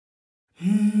My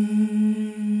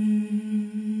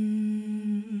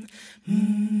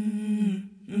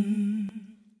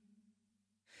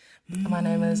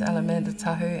name is Alarmanda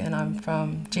and I'm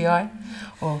from GI,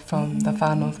 or from the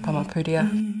far north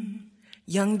Pamapuria.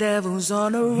 Young devils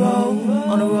on a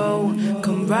roll,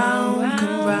 come round.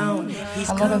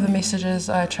 A lot of the messages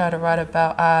I try to write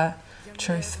about are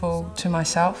truthful to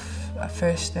myself,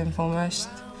 first and foremost.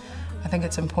 I think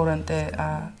it's important that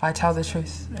I tell the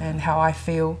truth and how I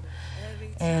feel,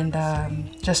 and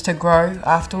just to grow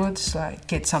afterwards, like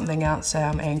get something out, say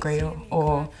I'm angry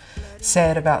or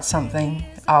sad about something,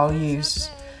 I'll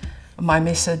use my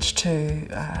message to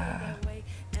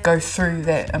go through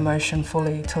that emotion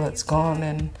fully till it's gone,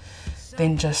 and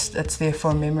then just it's there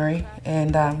for a memory.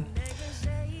 And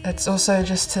it's also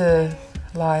just to,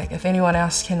 like, if anyone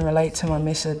else can relate to my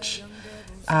message,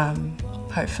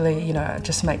 hopefully, you know,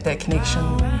 just make that connection.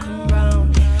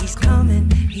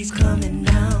 He's coming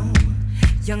now.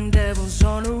 Young devils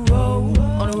on a roll.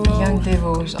 Young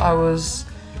Devils, I was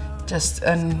just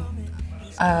in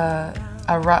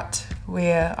a rut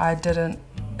where I didn't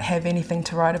have anything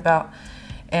to write about,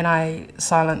 and I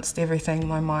silenced everything in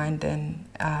my mind and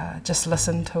just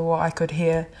listened to what I could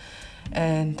hear,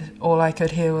 and all I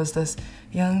could hear was this: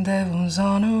 young devils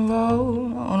on a roll,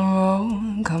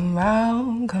 come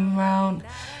round.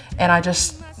 And I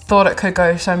just thought it could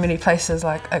go so many places.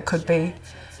 Like, it could be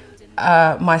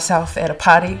myself at a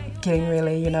party getting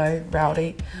really, you know,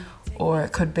 rowdy, or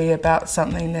it could be about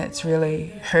something that's really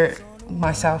hurt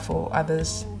myself or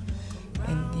others.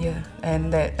 And yeah,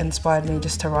 and that inspired me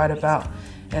just to write about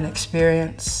an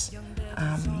experience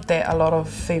that a lot of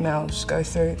females go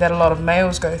through, that a lot of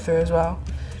males go through as well.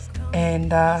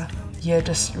 And yeah,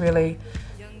 just really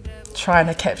trying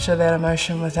to capture that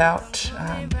emotion without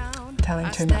telling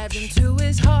too much.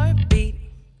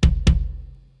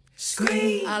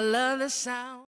 I love the sound.